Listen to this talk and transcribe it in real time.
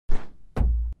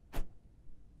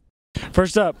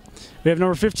First up, we have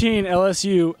number 15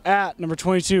 LSU at number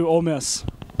 22 Ole Miss.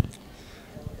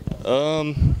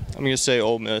 I'm gonna say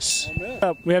Ole Miss.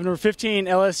 We have number 15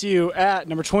 LSU at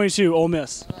number 22 Ole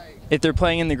Miss. If they're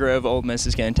playing in the Grove, Ole Miss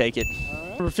is going to take it.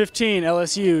 Number 15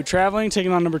 LSU traveling,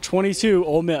 taking on number 22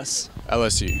 Ole Miss.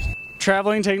 LSU.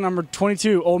 Traveling, taking on number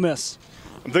 22 Ole Miss.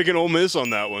 I'm thinking Ole Miss on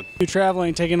that one.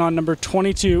 Traveling, taking on number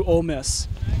 22 Ole Miss.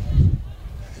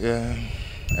 Yeah.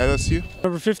 LSU.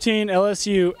 Number 15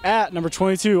 LSU at number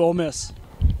 22 Ole Miss.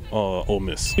 Ole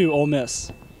Miss. 2 Ole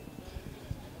Miss.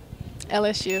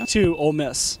 LSU. 2 Ole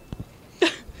Miss.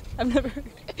 I've never heard.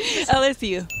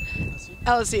 LSU.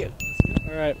 LSU.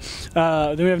 All right.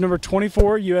 Then we have number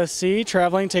 24 USC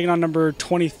traveling, taking on number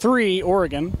 23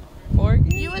 Oregon.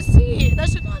 Oregon. USC. That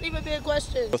should not even be a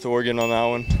question. With Oregon on that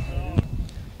one.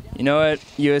 You know what?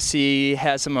 USC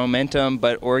has some momentum,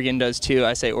 but Oregon does too.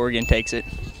 I say Oregon takes it.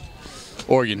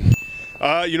 Oregon.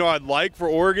 I'd like for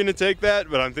Oregon to take that,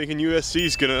 but I'm thinking USC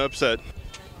is gonna upset.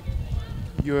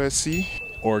 USC.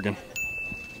 Oregon.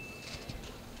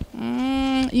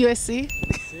 USC.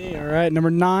 All right.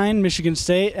 Number 9 Michigan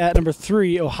State at number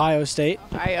 3 Ohio State.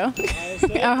 Ohio.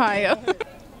 Ohio.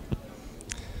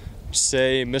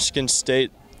 Say Michigan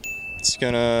State. It's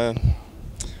gonna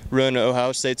ruin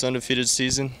Ohio State's undefeated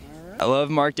season. I love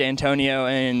Mark D'Antonio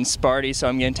and Sparty, so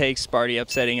I'm going to take Sparty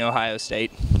upsetting Ohio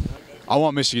State. I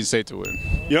want Michigan State to win.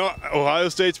 Ohio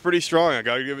State's pretty strong. I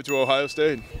gotta give it to Ohio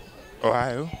State.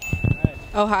 Ohio.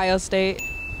 Ohio State.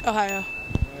 Ohio.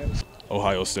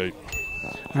 Ohio State.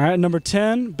 All right. Number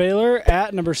 10 Baylor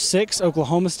at number 6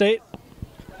 Oklahoma State.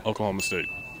 Oklahoma State.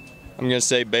 I'm gonna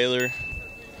say Baylor.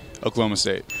 Oklahoma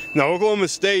State. Now, Oklahoma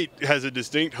State has a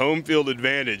distinct home field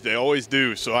advantage. They always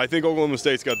do. So I think Oklahoma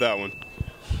State's got that one.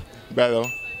 Baylor.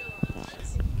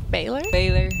 Baylor.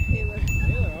 Baylor.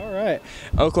 All right.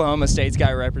 Oklahoma State's got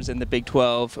to represent the Big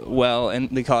 12 well in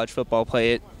the college football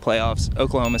playoffs.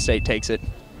 Oklahoma State takes it.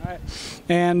 All right.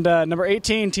 And number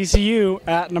 18 TCU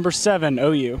at number 7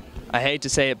 OU. I hate to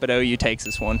say it, but OU takes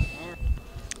this one.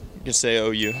 I'm gonna say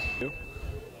OU.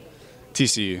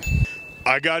 TCU.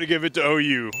 I got to give it to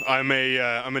OU. I'm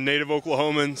a native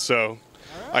Oklahoman, so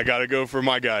I got to go for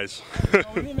my guys.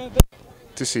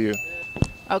 TCU.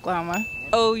 Oklahoma.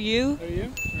 OU.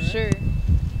 Sure.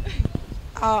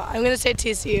 I'm going to say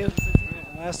TCU.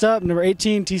 Last up, number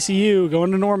 18 TCU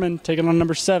going to Norman, taking on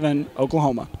number 7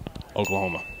 Oklahoma.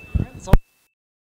 Oklahoma.